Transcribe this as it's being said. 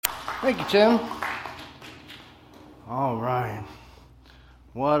Thank you, Tim. All right.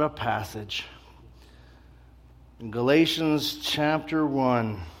 What a passage. In Galatians chapter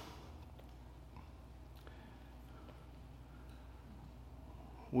 1.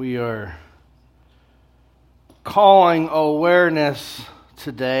 We are calling awareness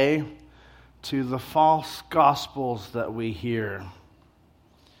today to the false gospels that we hear.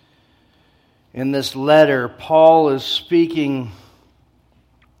 In this letter, Paul is speaking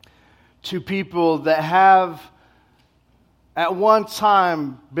to people that have at one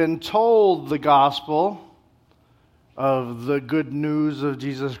time been told the gospel of the good news of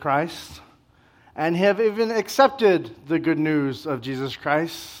Jesus Christ and have even accepted the good news of Jesus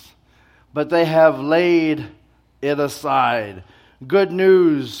Christ, but they have laid it aside. Good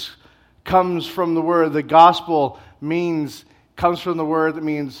news comes from the word, the gospel comes from the word that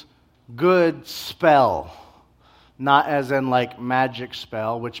means good spell. Not as in like magic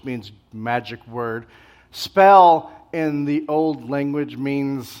spell, which means magic word. Spell in the old language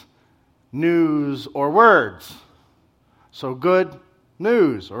means news or words. So good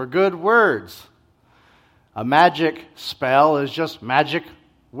news or good words. A magic spell is just magic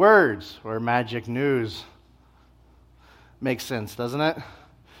words or magic news. Makes sense, doesn't it?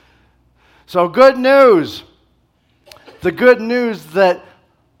 So good news. The good news that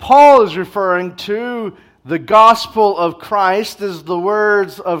Paul is referring to, the gospel of Christ, is the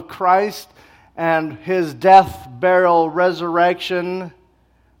words of Christ and his death, burial, resurrection,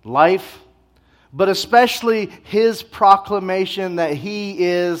 life, but especially his proclamation that he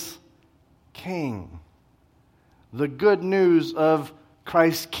is king. The good news of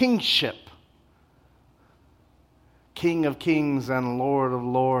Christ's kingship. King of kings and Lord of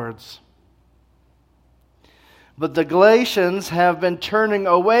lords. But the Galatians have been turning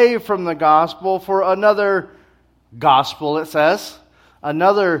away from the gospel for another gospel, it says.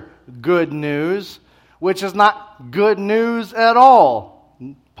 Another good news, which is not good news at all,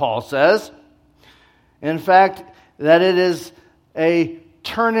 Paul says. In fact, that it is a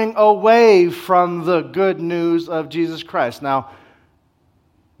turning away from the good news of Jesus Christ. Now,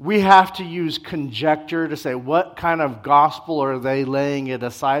 we have to use conjecture to say what kind of gospel are they laying it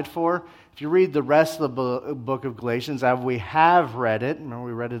aside for. If you read the rest of the book of Galatians, as we have read it, remember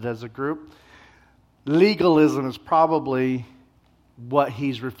we read it as a group, legalism is probably what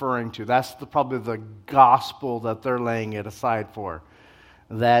he's referring to. That's probably the gospel that they're laying it aside for.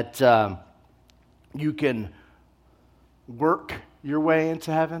 That you can work your way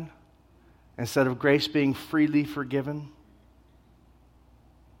into heaven instead of grace being freely forgiven.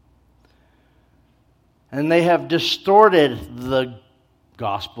 And they have distorted the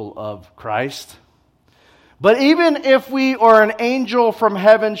gospel of Christ. But even if we or an angel from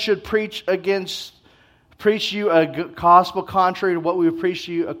heaven should preach you a gospel contrary to what we preach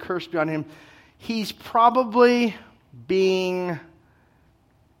to you, a curse be on him, he's probably being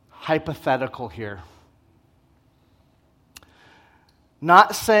hypothetical here.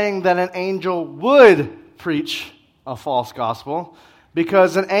 Not saying that an angel would preach a false gospel,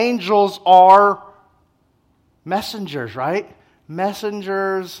 because angels are messengers, right?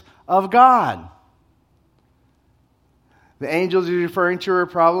 Messengers of God. The angels he's referring to are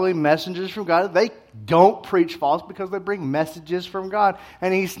probably messengers from God. They don't preach false because they bring messages from God.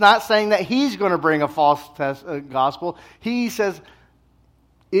 And he's not saying that he's going to bring a false gospel. He says,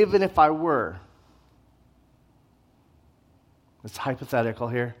 even if I were. It's hypothetical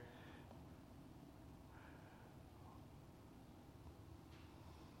here.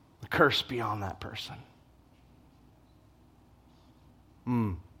 The curse be on that person.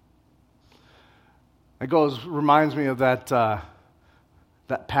 It reminds me of that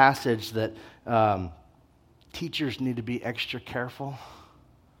passage that teachers need to be extra careful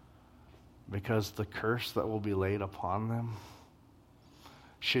because the curse that will be laid upon them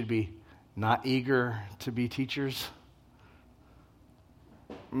should be not eager to be teachers.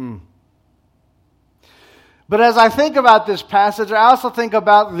 But as I think about this passage, I also think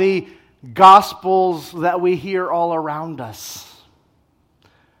about the gospels that we hear all around us.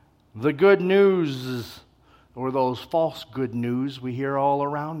 The good news, or those false good news we hear all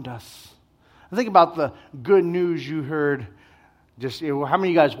around us. I think about the good news you heard. How many of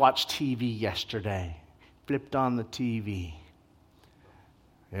you guys watched TV yesterday? Flipped on the TV.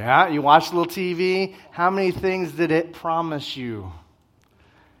 Yeah, you watched a little TV. How many things did it promise you?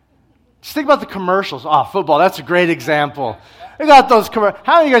 Just think about the commercials. Football, that's a great example. They got those commercials.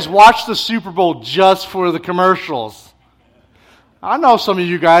 How many of you guys watched the Super Bowl just for the commercials? I know some of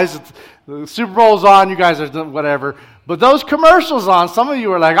you guys, the Super Bowl's on, you guys are doing whatever. But those commercials on, some of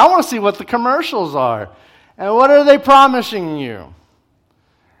you are like, I want to see what the commercials are. And what are they promising you?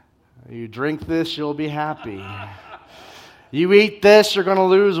 You drink this, you'll be happy. You eat this, you're going to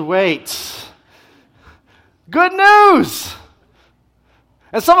lose weight. Good news!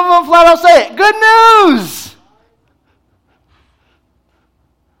 And some of them flat out say it. Good news!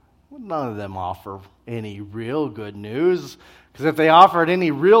 Well, none of them offer any real good news. Because if they offered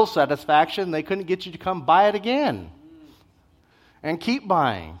any real satisfaction, they couldn't get you to come buy it again. And keep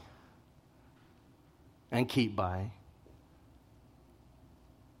buying. And keep buying.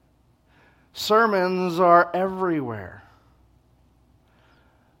 Sermons are everywhere.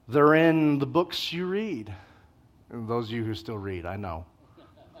 They're in the books you read. And those of you who still read, I know.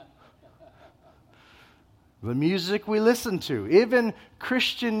 The music we listen to, even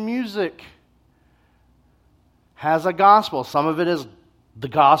Christian music, has a gospel. Some of it is the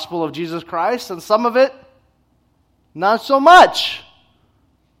gospel of Jesus Christ, and some of it, not so much.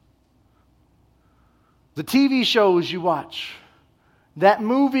 The TV shows you watch, that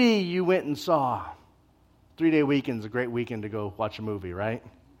movie you went and saw. 3-day weekend's a great weekend to go watch a movie, right?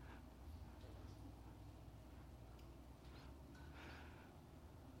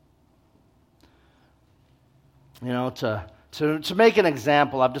 You know, to make an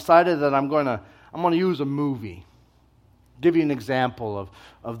example, I've decided that I'm going to use a movie. Give you an example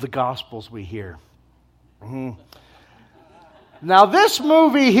of the Gospels we hear. Mm-hmm. Now, this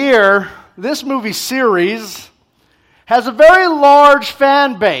movie here, this movie series, has a very large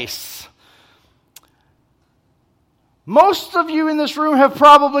fan base. Most of you in this room have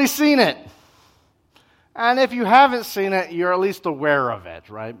probably seen it. And if you haven't seen it, you're at least aware of it,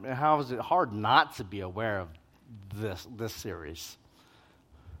 right? How is it hard not to be aware of this series?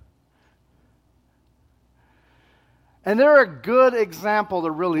 And they're a good example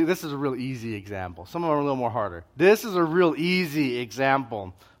this is a real easy example. Some of them are a little more harder. This is a real easy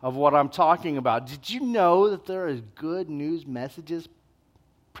example of what I'm talking about. Did you know that there are good news messages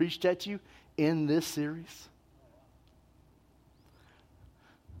preached at you in this series?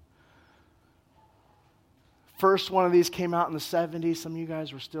 First one of these came out in the 70s. Some of you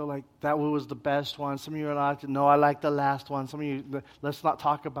guys were still like, that was the best one. Some of you are like, no, I like the last one. Some of you, let's not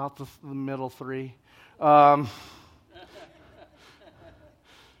talk about the middle three.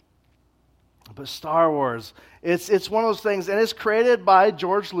 But Star Wars, it's one of those things, and it's created by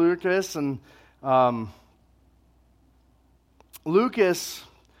George Lucas, and Lucas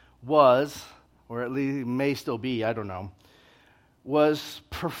was, or at least may still be, I don't know, was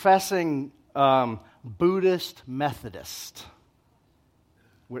professing Buddhist Methodist,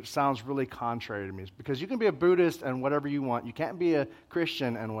 which sounds really contrary to me, because you can be a Buddhist and whatever you want. You can't be a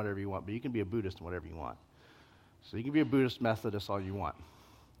Christian and whatever you want, but you can be a Buddhist and whatever you want. So you can be a Buddhist Methodist all you want.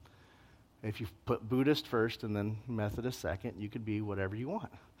 If you put Buddhist first and then Methodist second, you could be whatever you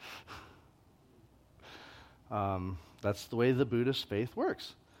want. That's the way the Buddhist faith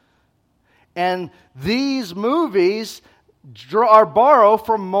works. And these movies borrow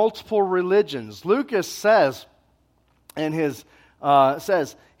from multiple religions. Lucas says, he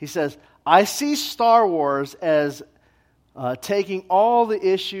says, I see Star Wars as taking all the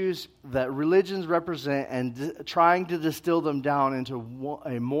issues that religions represent and trying to distill them down into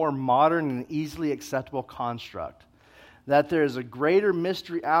a more modern and easily acceptable construct. That there is a greater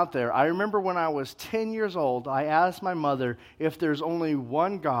mystery out there. I remember when I was 10 years old, I asked my mother, if there's only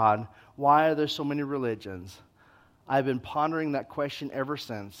one God, why are there so many religions? I've been pondering that question ever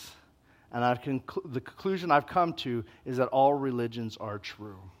since, and the conclusion I've come to is that all religions are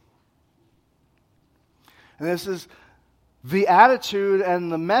true. And this is the attitude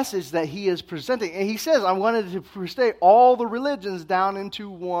and the message that he is presenting. And he says, I wanted to present all the religions down into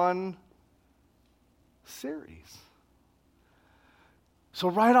one series. So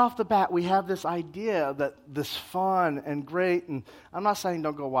right off the bat, we have this idea that this fun and great, and I'm not saying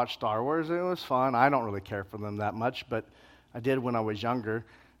don't go watch Star Wars. It was fun. I don't really care for them that much, but I did when I was younger.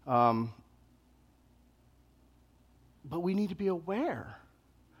 But we need to be aware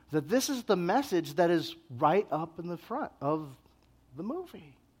that this is the message that is right up in the front of the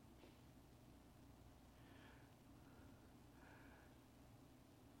movie.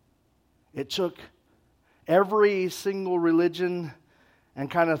 It took every single religion and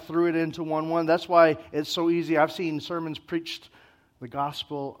kind of threw it into one. That's why it's so easy. I've seen sermons preached the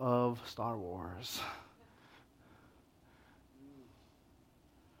gospel of Star Wars.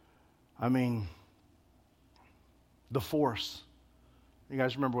 I mean, the Force. You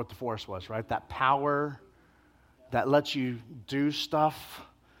guys remember what the Force was, right? That power that lets you do stuff.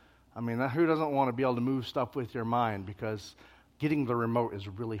 I mean, who doesn't want to be able to move stuff with your mind? Because getting the remote is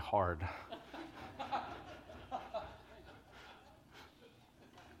really hard.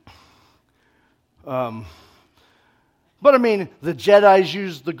 But I mean, the Jedis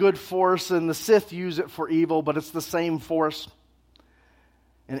use the good force and the Sith use it for evil, but it's the same force.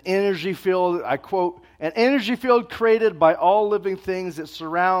 An energy field, I quote, an energy field created by all living things. It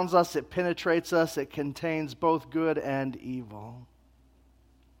surrounds us, it penetrates us, it contains both good and evil.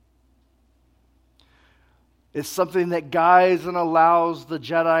 It's something that guides and allows the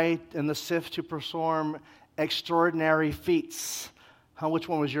Jedi and the Sith to perform extraordinary feats. Which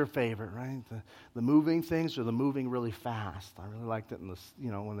one was your favorite, right? The moving things or the moving really fast? I really liked it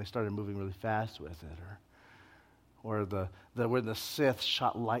in when they started moving really fast with it. Or where the Sith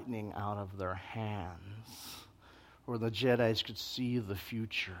shot lightning out of their hands. Or the Jedis could see the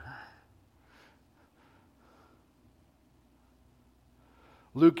future.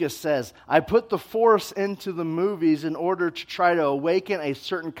 Lucas says, I put the Force into the movies in order to try to awaken a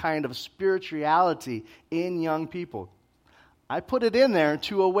certain kind of spirituality in young people. I put it in there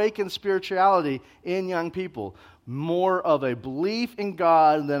to awaken spirituality in young people. More of a belief in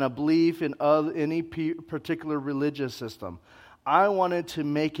God than a belief in any particular religious system. I wanted to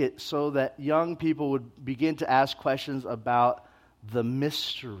make it so that young people would begin to ask questions about the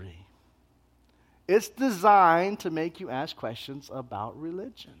mystery. It's designed to make you ask questions about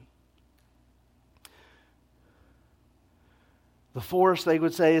religion. The Force, they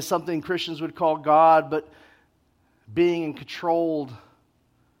would say, is something Christians would call God, but being controlled,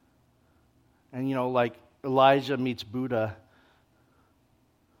 and like Elijah meets Buddha.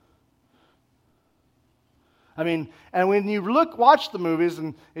 I mean, and when you watch the movies,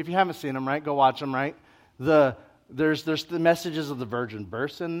 and if you haven't seen them, right, go watch them, right? There's the messages of the virgin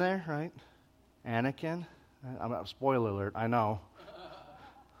birth in there, right? Anakin. Spoiler alert, I know.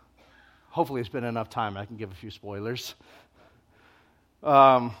 Hopefully it's been enough time I can give a few spoilers.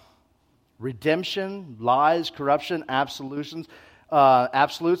 Redemption, lies, corruption, absolutes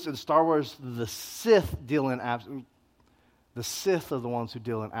in Star Wars. The Sith deal in absolute. The Sith are the ones who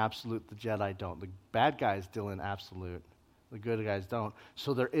deal in absolute. The Jedi don't. The bad guys deal in absolute. The good guys don't.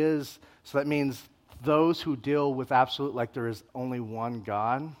 So that means those who deal with absolute, like there is only one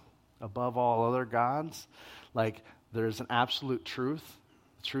God above all other gods, like there's an absolute truth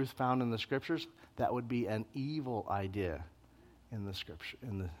found in the Scriptures. That would be an evil idea in the Scripture,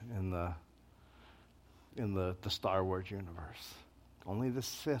 in the Star Wars universe. Only the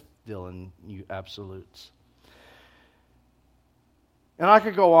Sith deal in absolutes. And I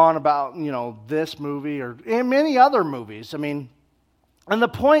could go on about, this movie or many other movies. I mean, and the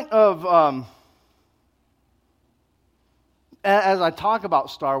point of, as I talk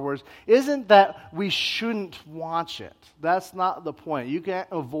about Star Wars, isn't that we shouldn't watch it. That's not the point. You can't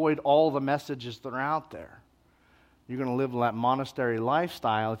avoid all the messages that are out there. You're going to live that monastery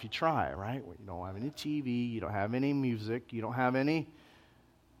lifestyle if you try, right? You don't have any TV, you don't have any music, you don't have any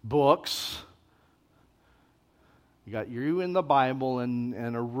books. You got you in the Bible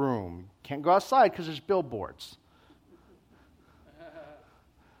and a room. Can't go outside because there's billboards.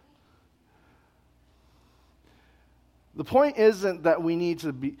 The point isn't that we need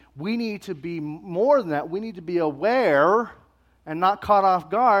to be more than that. We need to be aware and not caught off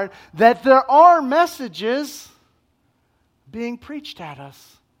guard that there are messages being preached at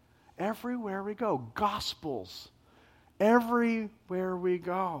us everywhere we go. Gospels everywhere we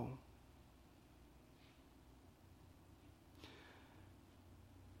go.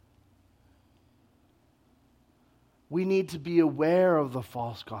 We need to be aware of the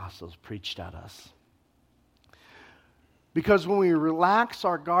false gospels preached at us. Because when we relax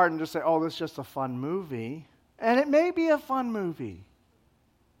our guard and just say, oh, this is just a fun movie, and it may be a fun movie,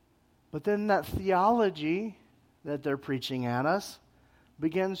 but then that theology that they're preaching at us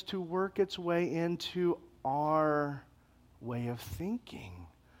begins to work its way into our way of thinking,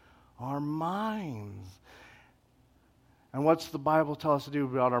 our minds. And what's the Bible tell us to do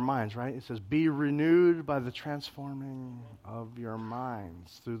about our minds, right? It says, be renewed by the transforming of your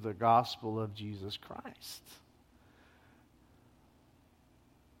minds through the gospel of Jesus Christ.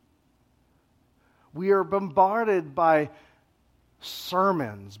 We are bombarded by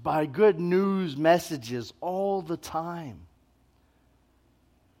sermons, by good news messages all the time.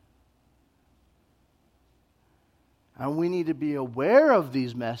 And we need to be aware of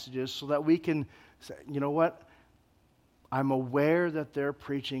these messages so that we can say, you know what? I'm aware that they're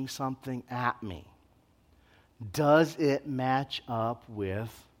preaching something at me. Does it match up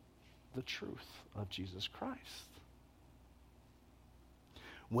with the truth of Jesus Christ?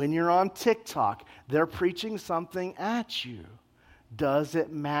 When you're on TikTok, they're preaching something at you. Does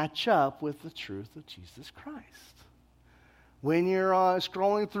it match up with the truth of Jesus Christ? When you're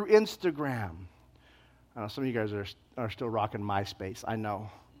scrolling through Instagram, I know some of you guys are still rocking MySpace, I know.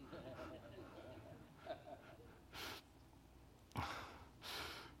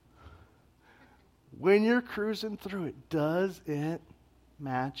 when you're cruising through it, does it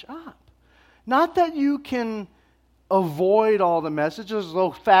match up? Not that you can avoid all the messages,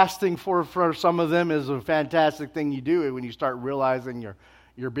 though fasting for some of them is a fantastic thing you do when you start realizing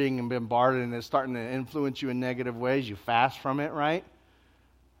you're being bombarded and it's starting to influence you in negative ways. You fast from it, right?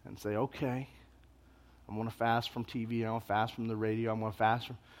 And say, okay, I'm going to fast from TV, I'm going to fast from the radio, I'm going to fast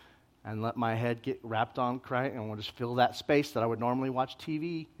from, and let my head get wrapped on Christ, and I'm going to just fill that space that I would normally watch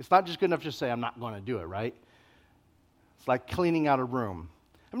TV. It's not just good enough to just say, I'm not going to do it, right? It's like cleaning out a room.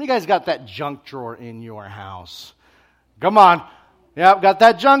 How many of you guys got that junk drawer in your house? Come on. Yep, got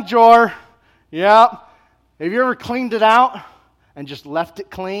that junk drawer. Yep. Have you ever cleaned it out and just left it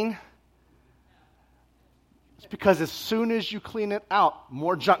clean? It's because as soon as you clean it out,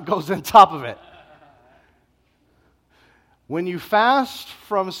 more junk goes on top of it. When you fast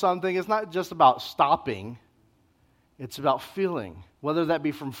from something, it's not just about stopping. It's about feeling. Whether that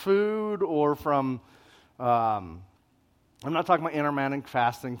be from food or from, I'm not talking about intermittent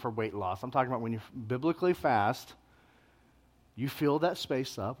fasting for weight loss. I'm talking about when you biblically fast, you fill that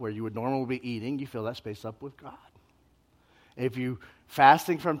space up where you would normally be eating, you fill that space up with God. If you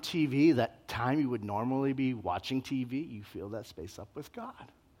fasting from TV, that time you would normally be watching TV, you fill that space up with God.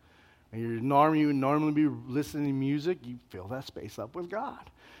 And you would normally be listening to music, you fill that space up with God.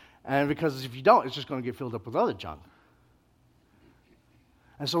 And because if you don't, it's just going to get filled up with other junk.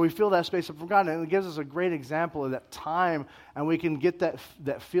 And so we fill that space up from God, and it gives us a great example of that time, and we can get that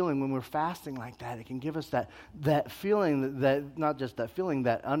feeling when we're fasting like that. It can give us that feeling, that not just that feeling,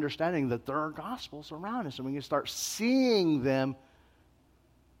 that understanding that there are gospels around us, and we can start seeing them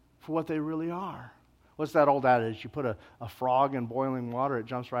for what they really are. What's that old adage? You put a frog in boiling water, it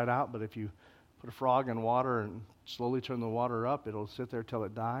jumps right out, but if you put a frog in water and slowly turn the water up, it'll sit there till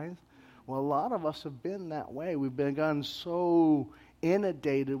it dies. Well, a lot of us have been that way. We've begun so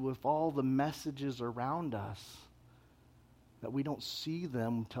inundated with all the messages around us that we don't see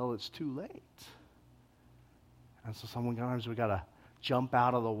them until it's too late. And so sometimes we got to jump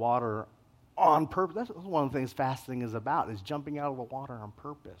out of the water on purpose. That's one of the things fasting is about, is jumping out of the water on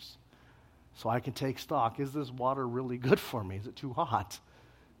purpose. So I can take stock. Is this water really good for me? Is it too hot?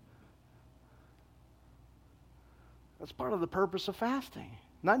 That's part of the purpose of fasting.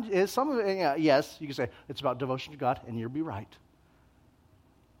 Yes, you can say it's about devotion to God, and you'll be right.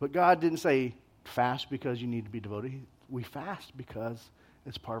 But God didn't say fast because you need to be devoted. We fast because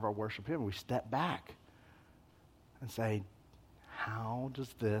it's part of our worship of Him. We step back and say, how does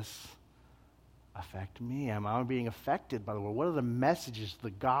this affect me? Am I being affected by the world? What are the messages,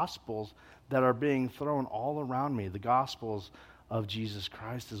 the gospels that are being thrown all around me? The gospels of Jesus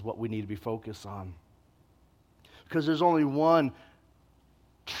Christ is what we need to be focused on. Because there's only one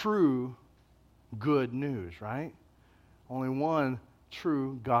true good news, right? Only one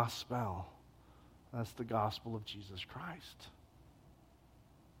true gospel. That's the gospel of Jesus Christ.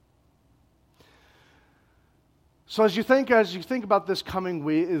 So as you think about this coming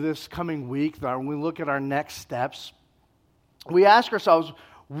week, when we look at our next steps, we ask ourselves,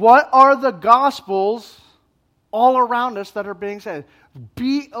 what are the gospels all around us that are being said?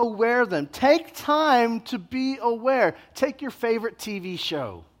 Be aware of them. Take time to be aware. Take your favorite TV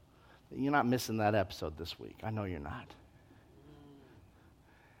show. You're not missing that episode this week. I know you're not.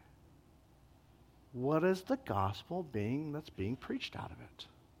 What is the gospel that's being preached out of it?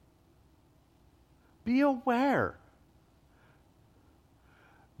 Be aware.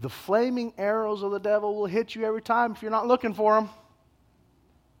 The flaming arrows of the devil will hit you every time if you're not looking for them.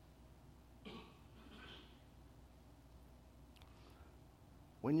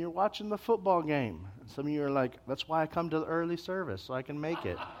 When you're watching the football game, and some of you are like, that's why I come to the early service, so I can make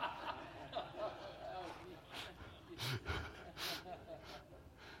it.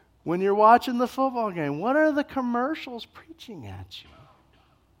 When you're watching the football game, what are the commercials preaching at you?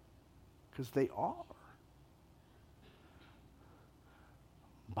 Because they are.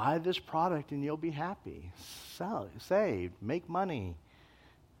 Buy this product and you'll be happy. Sell, save, make money.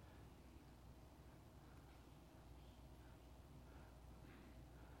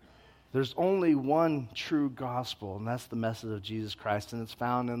 There's only one true gospel, and that's the message of Jesus Christ, and it's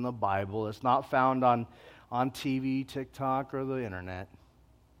found in the Bible. It's not found on TV, TikTok, or the internet.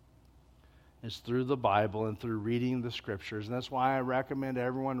 It's through the Bible and through reading the Scriptures, and that's why I recommend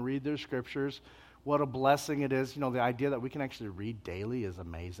everyone read their Scriptures. What a blessing it is. You know, the idea that we can actually read daily is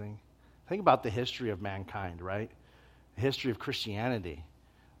amazing. Think about the history of mankind, right? The history of Christianity.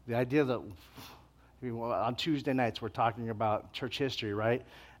 The idea that on Tuesday nights we're talking about church history, right?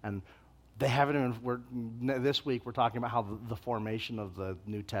 And they haven't even, this week we're talking about how the formation of the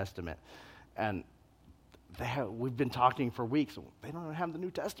New Testament. And we've been talking for weeks. They don't have the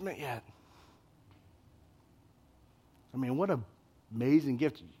New Testament yet. I mean, what an amazing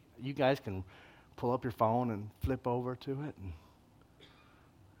gift. You guys can pull up your phone and flip over to it and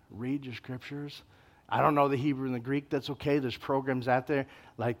read your scriptures. I don't know the Hebrew and the Greek. That's okay. There's programs out there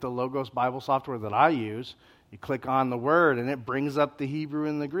like the Logos Bible software that I use. You click on the word and it brings up the Hebrew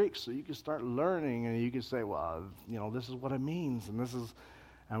and the Greek, so you can start learning and you can say, well, this is what it means,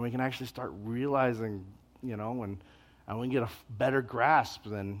 and we can actually start realizing, and we can get a better grasp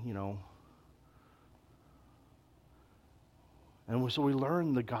than, And so we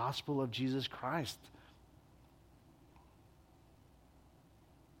learn the gospel of Jesus Christ.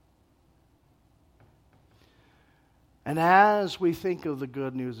 And as we think of the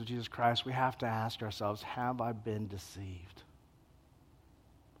good news of Jesus Christ, we have to ask ourselves, have I been deceived?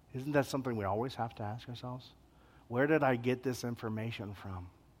 Isn't that something we always have to ask ourselves? Where did I get this information from?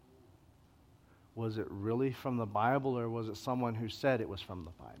 Was it really from the Bible, or was it someone who said it was from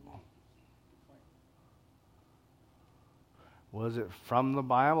the Bible? Was it from the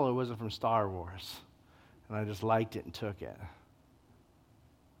Bible, or was it from Star Wars? And I just liked it and took it.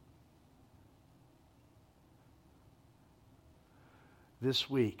 This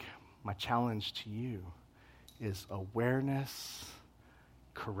week, my challenge to you is awareness,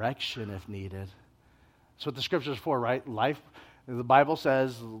 correction if needed. That's what the scriptures are for, right? The Bible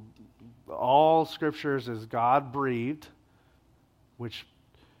says all scriptures is God-breathed, which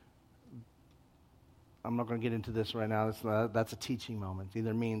I'm not going to get into this right now. That's a teaching moment. It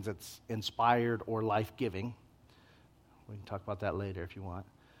either means it's inspired or life-giving. We can talk about that later if you want.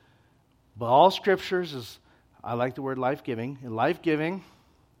 But all scriptures is, I like the word life-giving. And life-giving,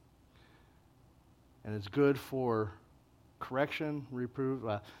 and it's good for correction, reproof.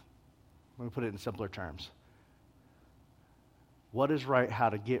 Let me put it in simpler terms. What is right, how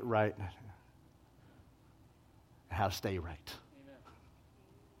to get right, and how to stay right. Amen.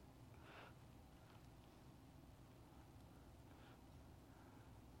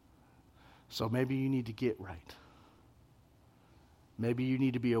 So maybe you need to get right. Maybe you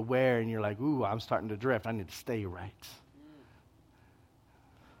need to be aware and you're like, ooh, I'm starting to drift. I need to stay right.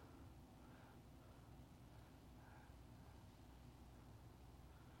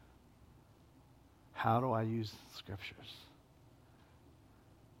 How do I use the scriptures?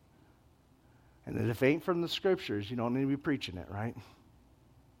 And if it ain't from the scriptures, you don't need to be preaching it, right?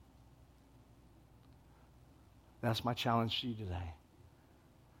 That's my challenge to you today.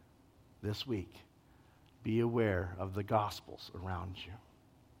 This week, be aware of the gospels around you.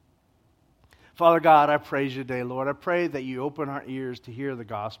 Father God, I praise you today, Lord. I pray that you open our ears to hear the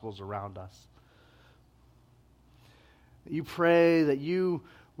gospels around us. You pray that you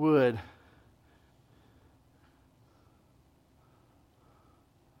would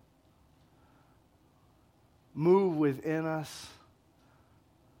move within us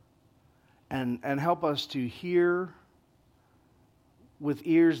and help us to hear with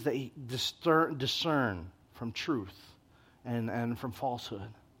ears that discern from truth and from falsehood.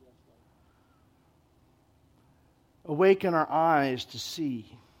 Awaken our eyes to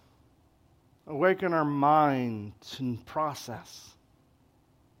see. Awaken our mind to process.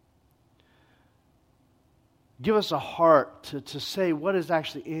 Give us a heart to say what is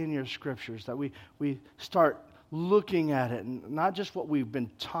actually in your scriptures, that we start looking at it, and not just what we've been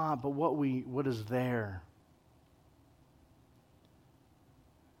taught, but what is there.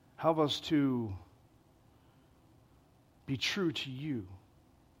 Help us to be true to you.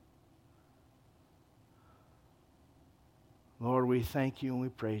 Lord, we thank you and we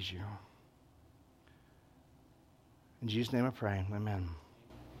praise you. In Jesus' name I pray. Amen.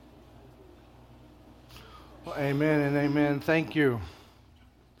 Well, amen and amen. Thank you.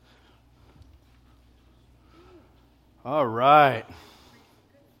 All right.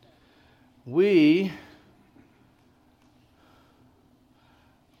 We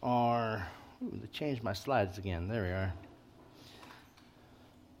are... They changed my slides again. There we are.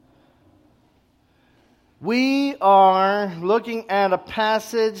 We are looking at a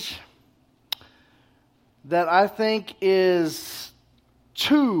passage that I think is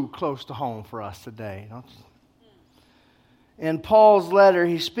too close to home for us today. In Paul's letter,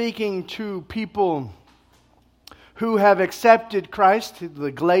 he's speaking to people who have accepted Christ,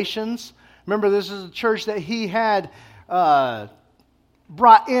 the Galatians. Remember, this is a church that he had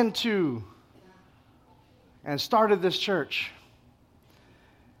brought into and started this church.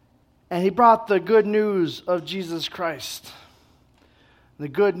 And he brought the good news of Jesus Christ. The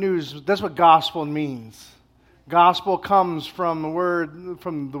good news, that's what gospel means. Gospel comes from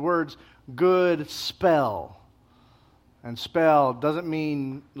the words good spell. And spell doesn't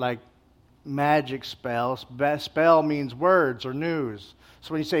mean like magic spell. Spell means words or news.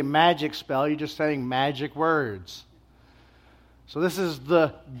 So when you say magic spell, you're just saying magic words. So this is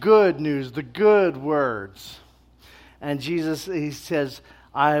the good news, the good words. And Jesus, he says,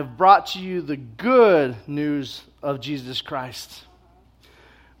 I have brought to you the good news of Jesus Christ.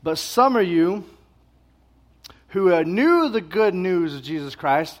 But some of you who knew the good news of Jesus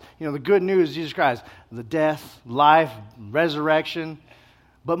Christ, the good news of Jesus Christ, the death, life, resurrection,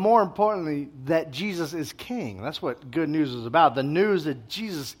 but more importantly, that Jesus is king. That's what good news is about. The news that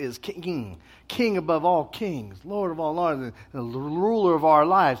Jesus is king, king above all kings, Lord of all lords, the ruler of our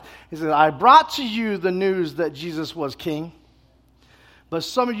lives. He says, I brought to you the news that Jesus was king, but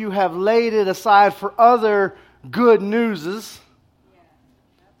some of you have laid it aside for other good newses.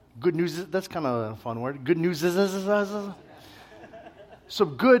 Good news, that's kind of a fun word. Good news is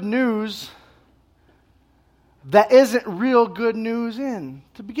some good news that isn't real good news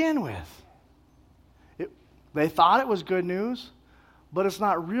to begin with. They thought it was good news, but it's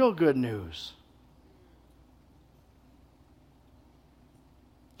not real good news.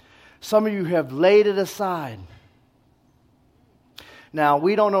 Some of you have laid it aside. Now,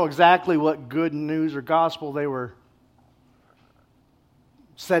 we don't know exactly what good news or gospel they were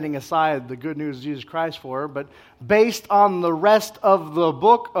setting aside the good news of Jesus Christ for, but based on the rest of the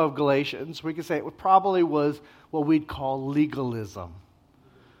book of Galatians, we could say it probably was what we'd call legalism.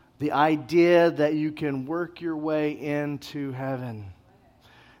 The idea that you can work your way into heaven.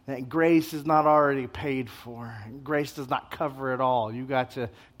 That grace is not already paid for. Grace does not cover it all. You got to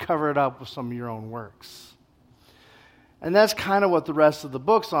cover it up with some of your own works. And that's kind of what the rest of the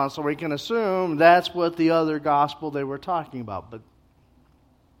book's on, so we can assume that's what the other gospel they were talking about.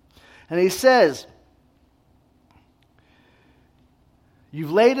 And he says,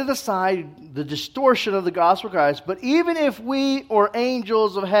 you've laid it aside, the distortion of the gospel of Christ, but even if we or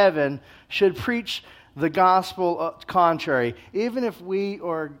angels of heaven should preach the gospel contrary, even if we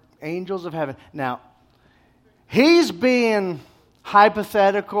or angels of heaven. Now, he's being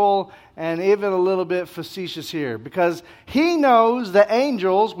hypothetical and even a little bit facetious here, because he knows that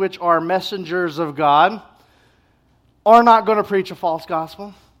angels, which are messengers of God, are not going to preach a false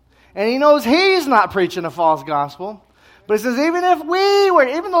gospel. And he knows he's not preaching a false gospel. But he says, even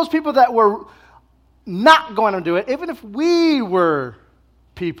those people that were not going to do it, even if we were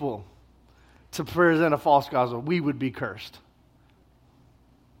people to present a false gospel, we would be cursed.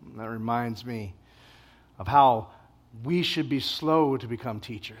 And that reminds me of how we should be slow to become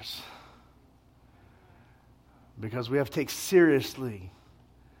teachers. Because we have to take seriously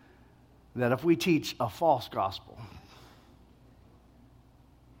that if we teach a false gospel,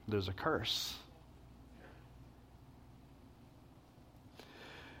 there's a curse.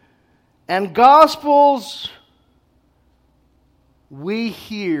 And gospels we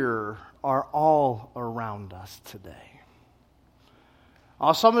hear are all around us today.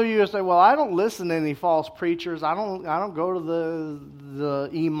 Some of you say, well, I don't listen to any false preachers. I don't go to the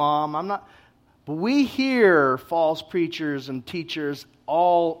imam. I'm not. But we hear false preachers and teachers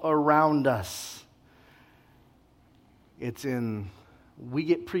all around us. We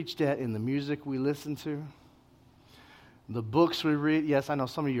get preached at in the music we listen to, the books we read. Yes, I know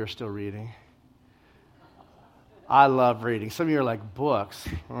some of you are still reading. I love reading. Some of you are like, books?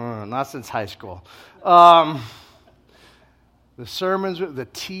 Not since high school. The sermons, the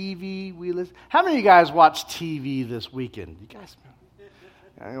TV we listen. How many of you guys watch TV this weekend? You guys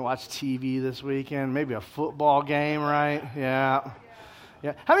watch TV this weekend? Maybe a football game, right? Yeah.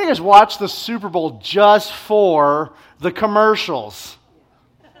 How many of you guys watch the Super Bowl just for the commercials?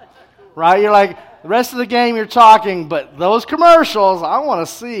 Right? You're like, the rest of the game you're talking, but those commercials, I want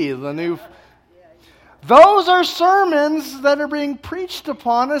to see the new. Those are sermons that are being preached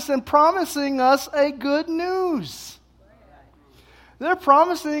upon us and promising us a good news. They're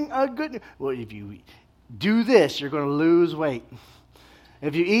promising a good news. Well, if you do this, you're going to lose weight.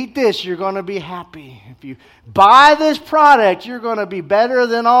 If you eat this, you're going to be happy. If you buy this product, you're going to be better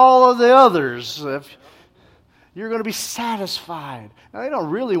than all of the others. You're going to be satisfied. Now, they don't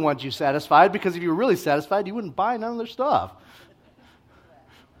really want you satisfied, because if you were really satisfied, you wouldn't buy none of their stuff.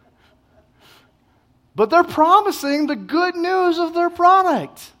 But they're promising the good news of their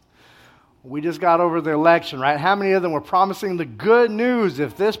product. We just got over the election, right? How many of them were promising the good news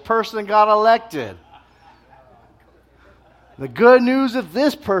if this person got elected? The good news if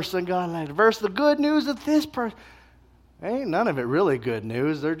this person got elected versus the good news if this person. Ain't none of it really good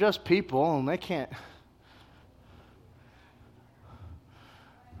news. They're just people, and they can't.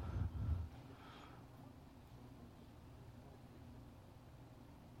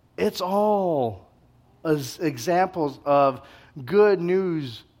 It's all as examples of good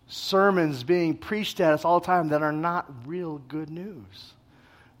news sermons being preached at us all the time that are not real good news.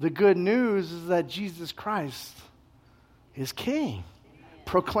 The good news is that Jesus Christ is king,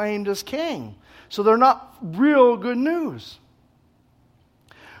 proclaimed as king. So they're not real good news.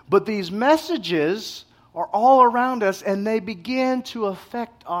 But these messages are all around us, and they begin to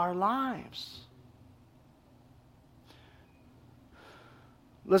affect our lives.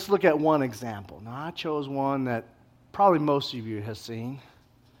 Let's look at one example. Now, I chose one that probably most of you have seen.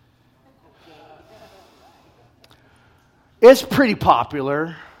 It's pretty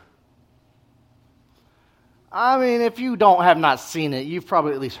popular. I mean, if you have not seen it, you've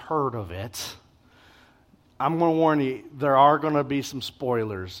probably at least heard of it. I'm going to warn you, there are going to be some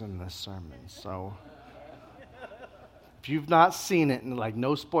spoilers in this sermon. So, if you've not seen it and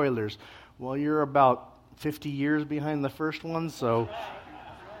no spoilers, well, you're about 50 years behind the first one, so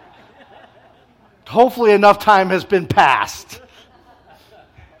hopefully enough time has been passed.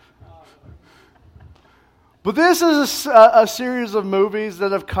 But this is a series of movies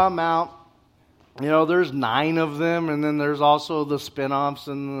that have come out. There's 9 of them, and then there's also the spin-offs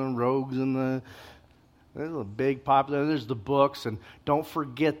and the rogues and there's a big popular. There's the books, and don't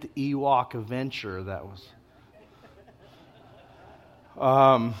forget the Ewok Adventure. That was.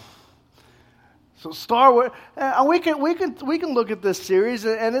 So Star Wars. We can look at this series,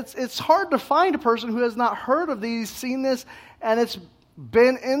 and it's hard to find a person who has not heard of these, seen this, and it's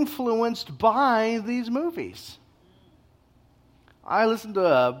been influenced by these movies. I listened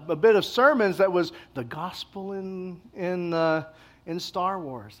to a bit of sermons that was the gospel in Star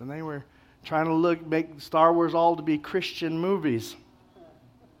Wars, and they were trying to make Star Wars all to be Christian movies.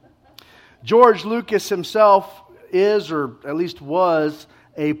 George Lucas himself is, or at least was,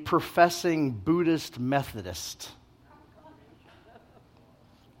 a professing Buddhist Methodist,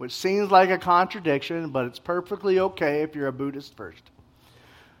 which seems like a contradiction, but it's perfectly okay if you're a Buddhist first.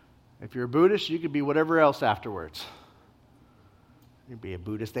 If you're a Buddhist, you could be whatever else afterwards. You can be a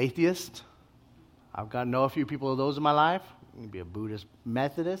Buddhist atheist. I've got to know a few people of those in my life. You can be a Buddhist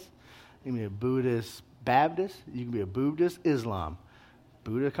Methodist. You can be a Buddhist Baptist. You can be a Buddhist Islam.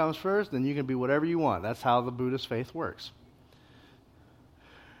 Buddha comes first, then you can be whatever you want. That's how the Buddhist faith works.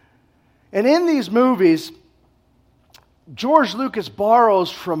 And in these movies, George Lucas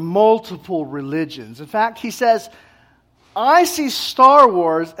borrows from multiple religions. In fact, he says, I see Star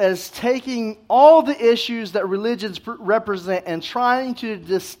Wars as taking all the issues that religions represent and trying to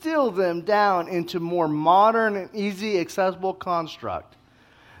distill them down into more modern and easy, accessible construct.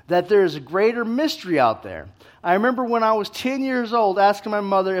 That there is a greater mystery out there. I remember when I was 10 years old asking my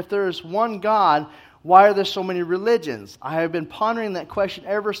mother, if there is one God, why are there so many religions? I have been pondering that question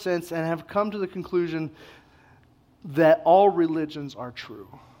ever since and have come to the conclusion that all religions are true.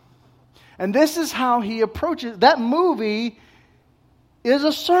 And this is how he approaches. That movie is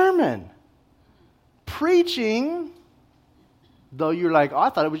a sermon. Preaching, though you're like, I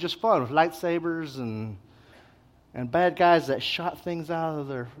thought it was just fun with lightsabers and bad guys that shot things out of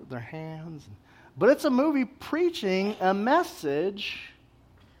their hands. But it's a movie preaching a message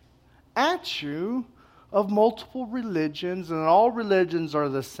at you of multiple religions, and all religions are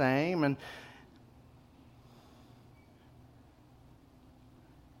the same. And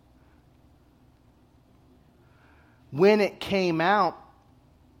when it came out,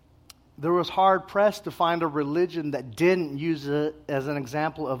 there was hard pressed to find a religion that didn't use it as an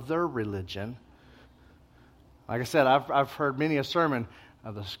example of their religion. Like I said, I've heard many a sermon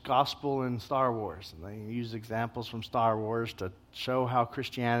of the gospel in Star Wars, and they use examples from Star Wars to show how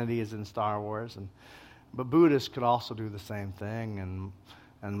Christianity is in Star Wars. But Buddhists could also do the same thing,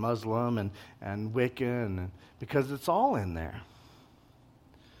 and Muslim and Wiccan, because it's all in there.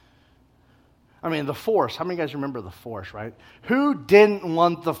 I mean, the Force. How many of you guys remember the Force, right? Who didn't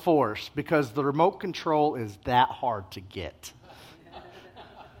want the Force? Because the remote control is that hard to get.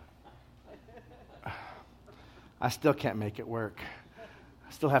 I still can't make it work.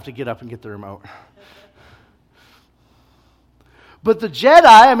 I still have to get up and get the remote. But the Jedi,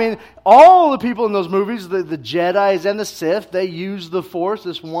 I mean, all the people in those movies, the Jedis and the Sith, they use the Force,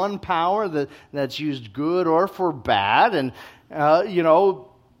 this one power that's used good or for bad. And,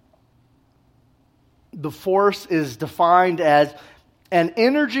 the Force is defined as an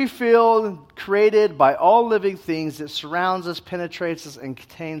energy field created by all living things that surrounds us, penetrates us, and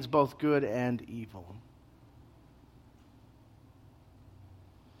contains both good and evil.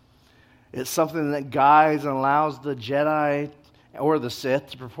 It's something that guides and allows the Jedi or the Sith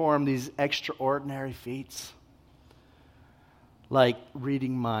to perform these extraordinary feats. Like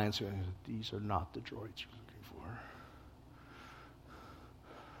reading minds. These are not the droids you're looking for.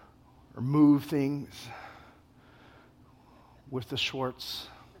 Or move things with the Schwartz.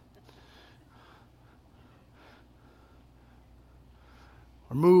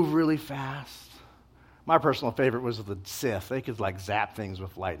 Or move really fast. My personal favorite was the Sith. They could like zap things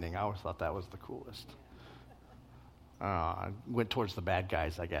with lightning. I always thought that was the coolest. I went towards the bad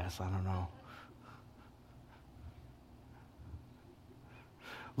guys, I guess. I don't know.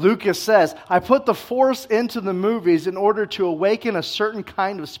 Lucas says, I put the Force into the movies in order to awaken a certain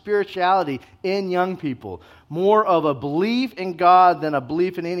kind of spirituality in young people. More of a belief in God than a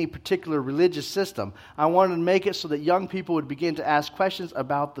belief in any particular religious system. I wanted to make it so that young people would begin to ask questions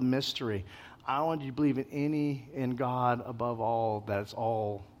about the mystery. I want you to believe in God above all, that it's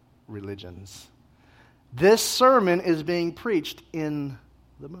all religions. This sermon is being preached in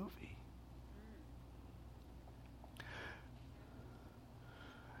the movie.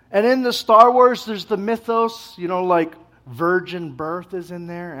 And in the Star Wars, there's the mythos, like virgin birth is in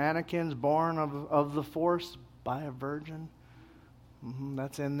there. Anakin's born of the Force by a virgin.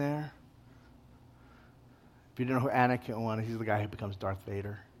 That's in there. If you don't know who Anakin was, he's the guy who becomes Darth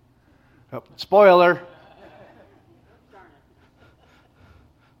Vader. Oh, spoiler.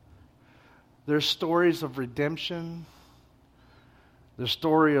 There's stories of redemption. There's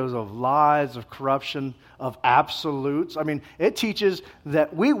stories of lies, of corruption, of absolutes. I mean, it teaches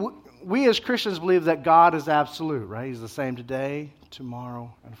that we as Christians believe that God is absolute, right? He's the same today,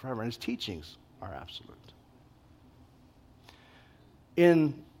 tomorrow, and forever. And his teachings are absolute.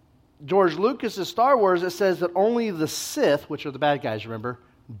 In George Lucas's Star Wars, it says that only the Sith, which are the bad guys, remember,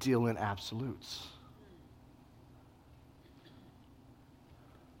 deal in absolutes.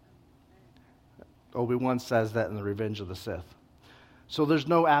 Obi-Wan says that in The Revenge of the Sith. So there's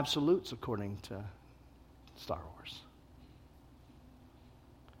no absolutes according to Star Wars.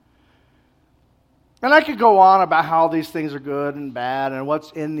 And I could go on about how these things are good and bad and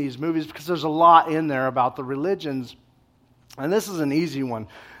what's in these movies, because there's a lot in there about the religions. And this is an easy one.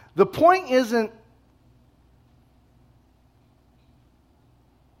 The point isn't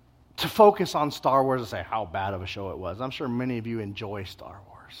to focus on Star Wars and say how bad of a show it was. I'm sure many of you enjoy Star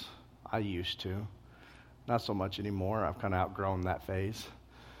Wars. I used to. Not so much anymore. I've kind of outgrown that phase.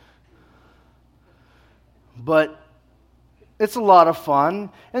 But it's a lot of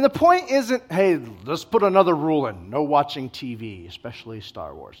fun. And the point isn't, hey, let's put another rule in. No watching TV, especially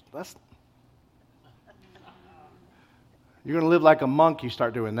Star Wars. You're going to live like a monk, you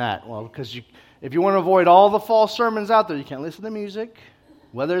start doing that. Well, because if you want to avoid all the false sermons out there, you can't listen to music,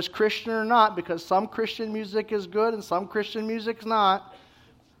 whether it's Christian or not, because some Christian music is good and some Christian music is not.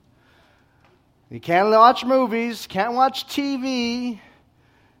 You can't watch movies, can't watch TV,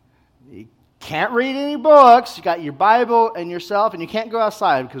 you can't read any books, you got your Bible and yourself, and you can't go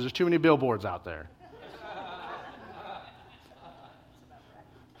outside because there's too many billboards out there.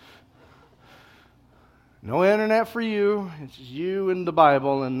 No internet for you, it's just you and the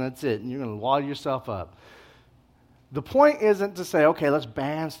Bible, and that's it, and you're going to wall yourself up. The point isn't to say, okay, let's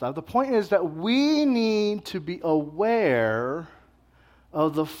ban stuff. The point is that we need to be aware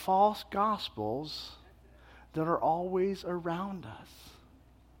of the false gospels that are always around us.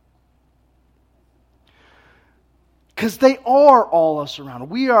 Because they are all us around.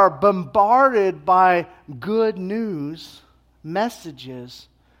 We are bombarded by good news messages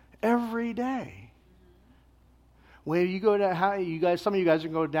every day. When you go to, some of you guys are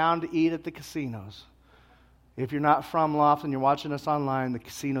going to go down to eat at the casinos. If you're not from Loft and you're watching us online, the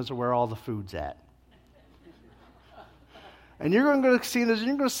casinos are where all the food's at. And you're going to go to casinos and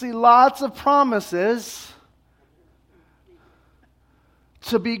you're going to see lots of promises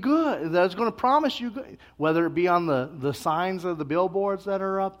to be good. That's going to promise you good. Whether it be on the signs of the billboards that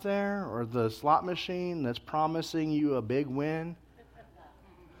are up there or the slot machine that's promising you a big win.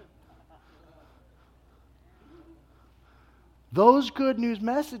 Those good news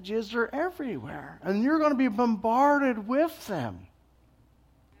messages are everywhere. And you're going to be bombarded with them.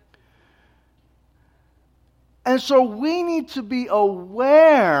 And so we need to be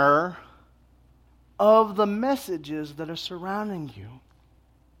aware of the messages that are surrounding you.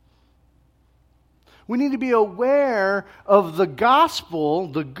 We need to be aware of the gospel,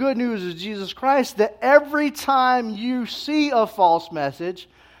 the good news of Jesus Christ, that every time you see a false message,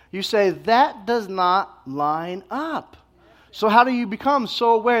 you say, that does not line up. So how do you become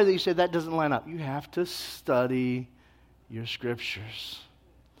so aware that you say that doesn't line up? You have to study your scriptures.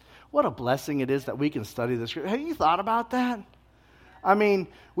 What a blessing it is that we can study the scripture. Have you thought about that? I mean,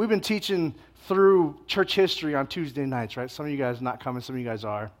 we've been teaching through church history on Tuesday nights, right? Some of you guys are not coming, some of you guys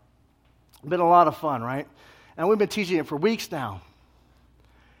are. It's been a lot of fun, right? And we've been teaching it for weeks now.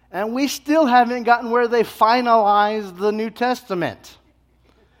 And we still haven't gotten where they finalized the New Testament.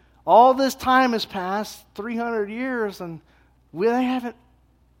 All this time has passed, 300 years, and they haven't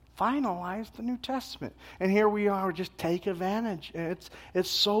finalize the New Testament. And here we are, just take advantage. It's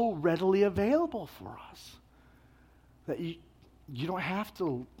so readily available for us that you don't have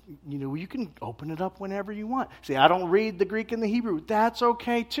to, you can open it up whenever you want. See, I don't read the Greek and the Hebrew. That's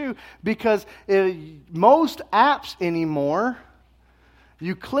okay too, because most apps anymore,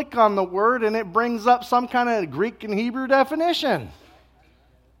 you click on the word and it brings up some kind of Greek and Hebrew definition.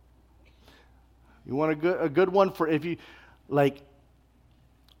 You want a good one for if you, like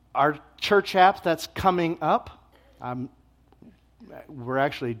our church app that's coming up. We're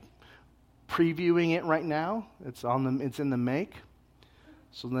actually previewing it right now. It's in the make.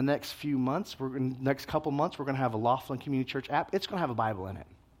 So in the next few months, next couple months, we're going to have a Laughlin Community Church app. It's going to have a Bible in it.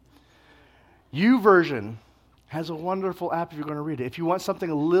 YouVersion has a wonderful app if you're going to read it. If you want something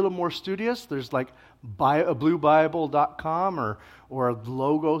a little more studious, there's like bluebible.com or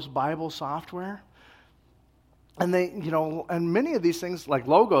Logos Bible software. And and many of these things, like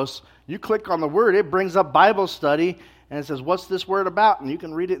Logos, you click on the word, it brings up Bible study, and it says, what's this word about? And you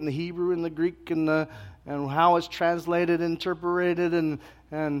can read it in the Hebrew and the Greek and how it's translated, interpreted,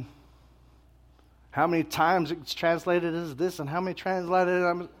 and how many times it's translated as this, and how many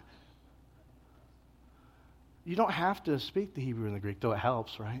translated. You don't have to speak the Hebrew and the Greek, though it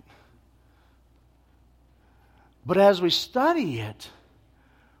helps, right? But as we study it,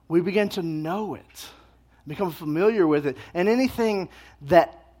 we begin to know it, become familiar with it, and anything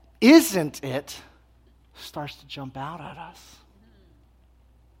that isn't it starts to jump out at us.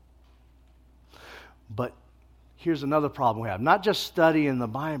 But here's another problem we have. Not just studying the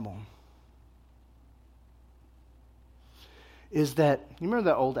Bible. Is that, you remember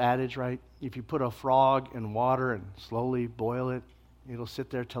that old adage, right? If you put a frog in water and slowly boil it, it'll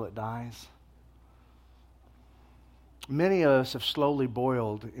sit there till it dies. Many of us have slowly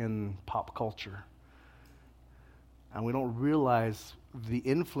boiled in pop culture. And we don't realize the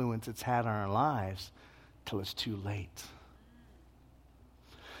influence it's had on our lives till it's too late.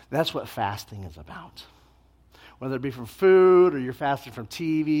 That's what fasting is about. Whether it be from food, or you're fasting from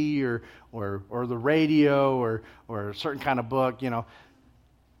TV, or the radio, or a certain kind of book,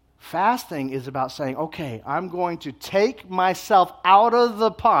 Fasting is about saying, okay, I'm going to take myself out of the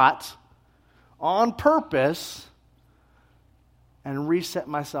pot on purpose and reset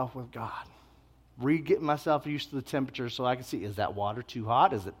myself with God. Get myself used to the temperature so I can see, is that water too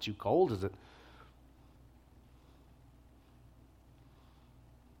hot? Is it too cold? Is it...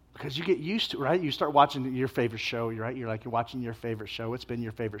 Because you get used to it, right? You start watching your favorite show, right? You're watching your favorite show. It's been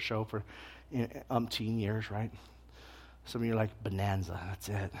your favorite show for umpteen years, right? Some of you are like, Bonanza, that's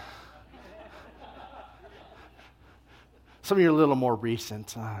it. Some of you are a little more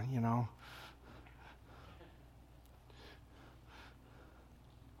recent,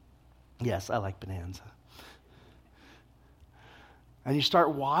 Yes, I like Bonanza. And you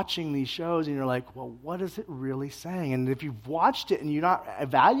start watching these shows and you're like, well, what is it really saying? And if you've watched it and you're not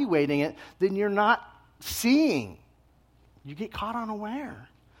evaluating it, then you're not seeing. You get caught unaware.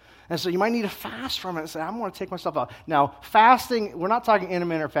 And so you might need to fast from it and say, I'm going to take myself out. Now, fasting, we're not talking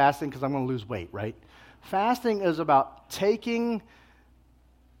intermittent fasting because I'm going to lose weight, right? Fasting is about taking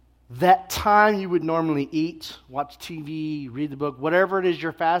that time you would normally eat, watch TV, read the book, whatever it is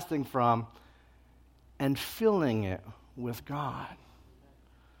you're fasting from, and filling it with God.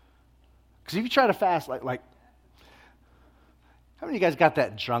 Because if you try to fast, like, how many of you guys got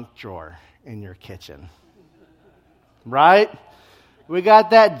that junk drawer in your kitchen? Right? We got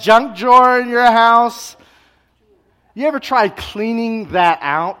that junk drawer in your house. You ever tried cleaning that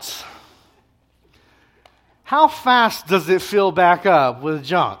out? How fast does it fill back up with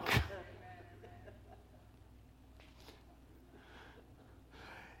junk?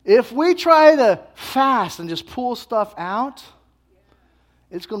 If we try to fast and just pull stuff out,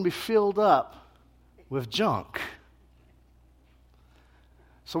 it's going to be filled up with junk.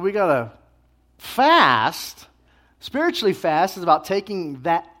 So we got to fast. Spiritually fast is about taking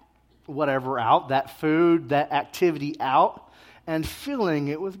that whatever out, that food, that activity out, and filling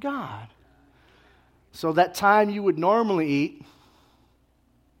it with God. So that time you would normally eat,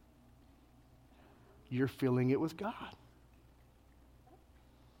 you're filling it with God.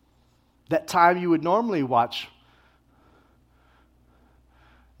 That time you would normally watch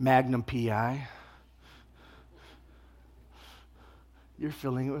Magnum P.I., you're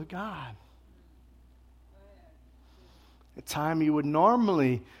filling it with God. The time you would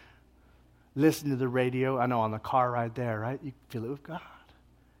normally listen to the radio, I know on the car ride there, right? You fill it with God.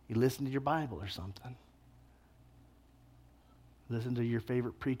 You listen to your Bible or something. Listen to your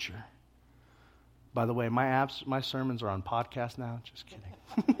favorite preacher. By the way, my sermons are on podcast now. Just kidding.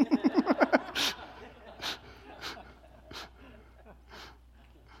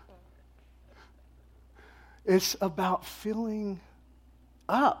 It's about filling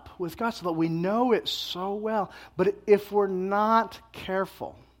up with God so that we know it so well. But if we're not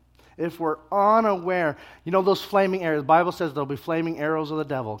careful, if we're unaware, those flaming arrows, the Bible says there'll be flaming arrows of the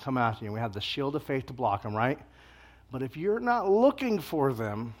devil come after you. We have the shield of faith to block them, right? But if you're not looking for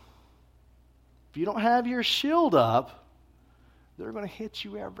them, if you don't have your shield up, they're going to hit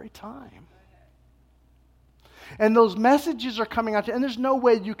you every time. And those messages are coming at you, and there's no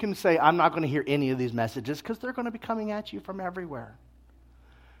way you can say, I'm not going to hear any of these messages, because they're going to be coming at you from everywhere.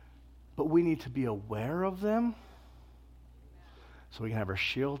 But we need to be aware of them so we can have our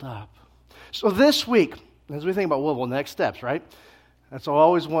shield up. So this week, as we think about, well, next steps, right? That's all I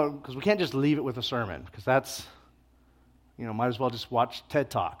always want, because we can't just leave it with a sermon, because that's, might as well just watch TED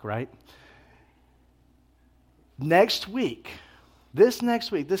Talk, right? Next week, this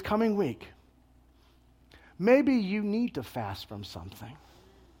coming week, maybe you need to fast from something.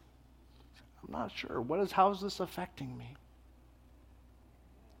 I'm not sure. How is this affecting me?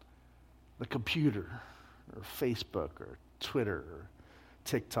 The computer, or Facebook, or Twitter, or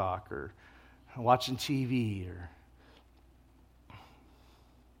TikTok, or watching TV, or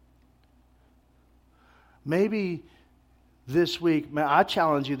maybe this week, I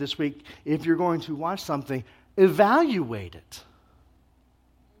challenge you this week, if you're going to watch something, evaluate it.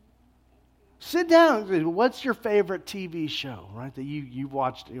 Sit down. What's your favorite TV show, right, that you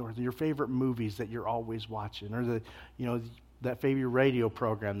watched, or your favorite movies that you're always watching, or that favorite radio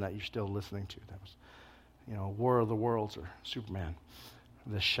program that you're still listening to? That was, War of the Worlds or Superman.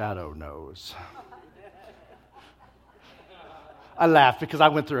 The Shadow knows. I laugh because I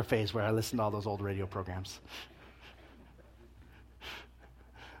went through a phase where I listened to all those old radio programs.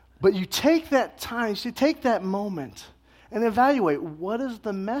 But you take that time, take that moment and evaluate, what is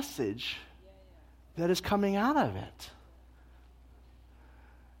the message that is coming out of it?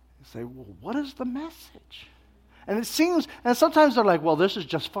 You say, well, what is the message? And sometimes they're like, well, this is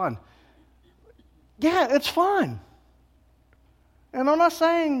just fun. Yeah, it's fun. And I'm not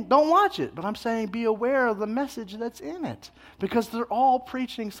saying don't watch it, but I'm saying be aware of the message that's in it, because they're all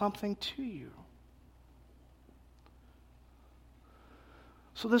preaching something to you.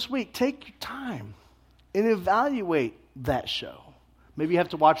 So this week, take your time and evaluate that show. Maybe you have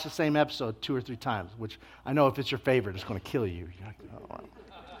to watch the same episode 2 or 3 times, which I know if it's your favorite, it's going to kill you. You're like, oh.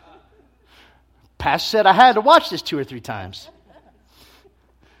 Pastor said I had to watch this 2 or 3 times.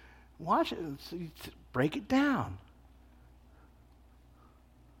 Watch it. Break it down.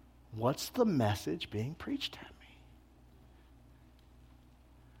 What's the message being preached at me?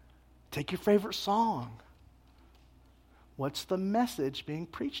 Take your favorite song. What's the message being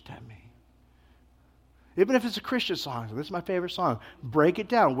preached at me? Even if it's a Christian song, this is my favorite song, break it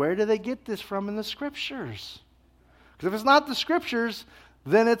down. Where do they get this from in the Scriptures? Because if it's not the Scriptures,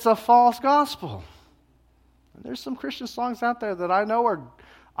 then it's a false gospel. And there's some Christian songs out there that I know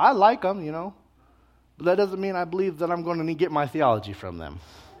I like them, but that doesn't mean I believe that I'm going to get my theology from them.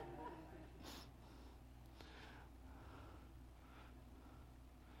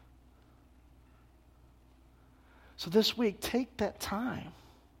 So this week, take that time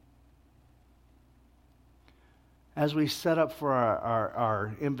as we set up for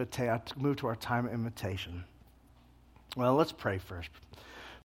our invitation, move to our time of invitation. Well, let's pray first.